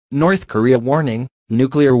North Korea warning,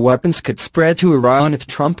 nuclear weapons could spread to Iran if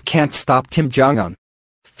Trump can't stop Kim Jong-un.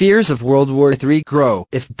 Fears of World War III grow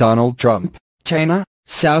if Donald Trump, China,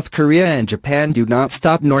 South Korea and Japan do not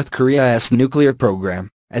stop North Korea's nuclear program,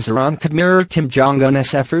 as Iran could mirror Kim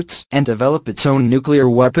Jong-un's efforts and develop its own nuclear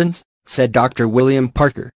weapons, said Dr. William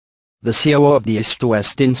Parker. The COO of the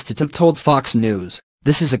EastWest Institute told Fox News,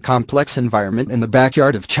 "This is a complex environment in the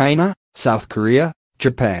backyard of China, South Korea,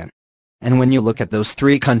 Japan. And when you look at those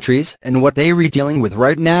three countries and what they're dealing with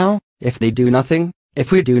right now, if we do nothing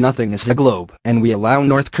as a globe, and we allow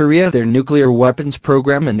North Korea their nuclear weapons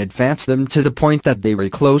program and advance them to the point that they were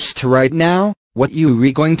close to right now, what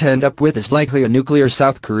you're going to end up with is likely a nuclear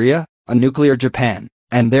South Korea, a nuclear Japan,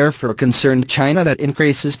 and therefore a concerned China that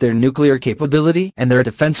increases their nuclear capability and their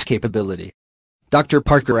defense capability." Dr.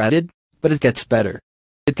 Parker added, "But it gets better.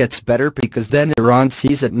 It gets better because then Iran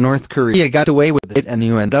sees that North Korea got away with it and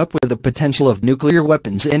you end up with the potential of nuclear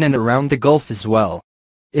weapons in and around the Gulf as well.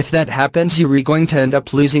 If that happens you're going to end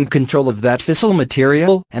up losing control of that fissile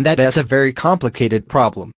material, and that is a very complicated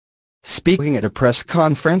problem." Speaking at a press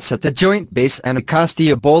conference at the Joint Base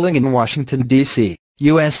Anacostia Bowling in Washington, D.C.,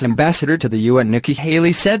 U.S. Ambassador to the UN Nikki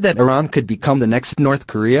Haley said that Iran could become the next North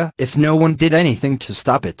Korea if no one did anything to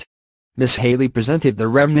stop it. Ms. Haley presented the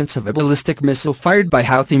remnants of a ballistic missile fired by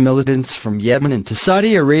Houthi militants from Yemen into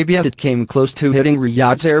Saudi Arabia that came close to hitting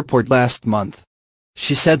Riyadh's airport last month.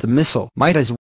 She said the missile might as